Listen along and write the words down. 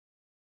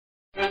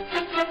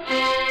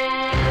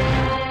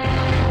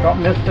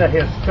Don't miss the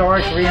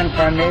historic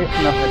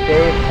reincarnation of the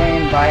Dave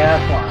Payne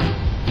Biathlon.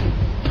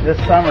 This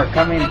summer,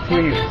 coming to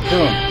you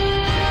soon.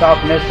 South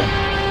Mission.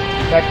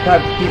 Check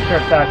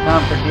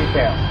TugsT-shirt.com for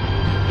details.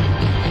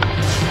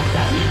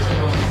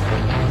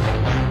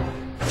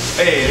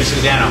 Hey, this is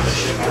Dano,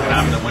 and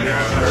I'm the winner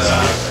of the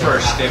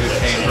first David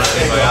Payne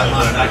birthday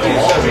biathlon in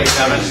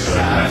 1977.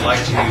 And I'd like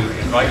to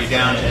invite you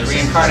down to the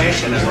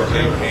reincarnation of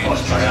David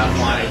Payne's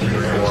biathlon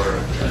for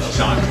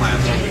John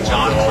Clancey.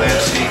 John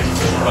Clancey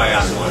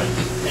Biathlon.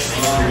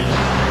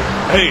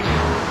 Hey,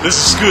 this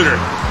is Scooter,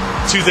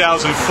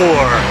 2004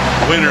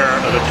 winner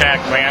of the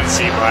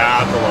Clancey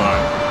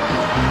Biathlon.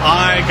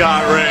 I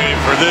got ready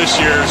for this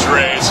year's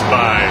race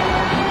by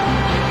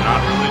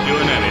not really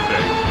doing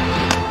anything.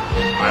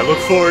 I look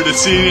forward to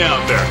seeing you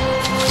out there.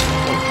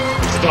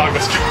 The dog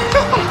was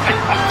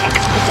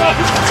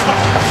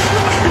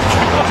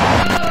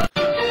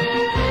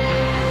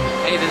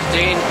Hey, this is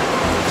Dean,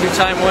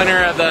 two-time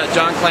winner of the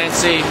John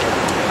Clancey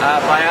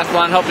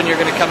Biathlon. Hoping you're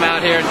going to come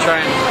out here and try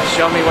and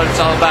show me what it's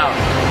all about.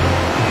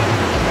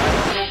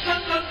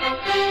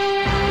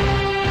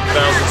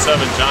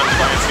 2007 John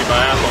Clancey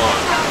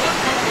Biathlon.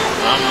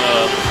 I'm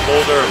the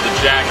holder of the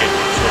jacket,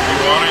 so if you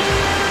want it,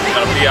 you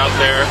gotta be out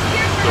there,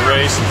 the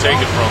race, and take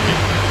it from me.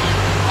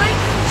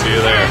 See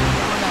you there.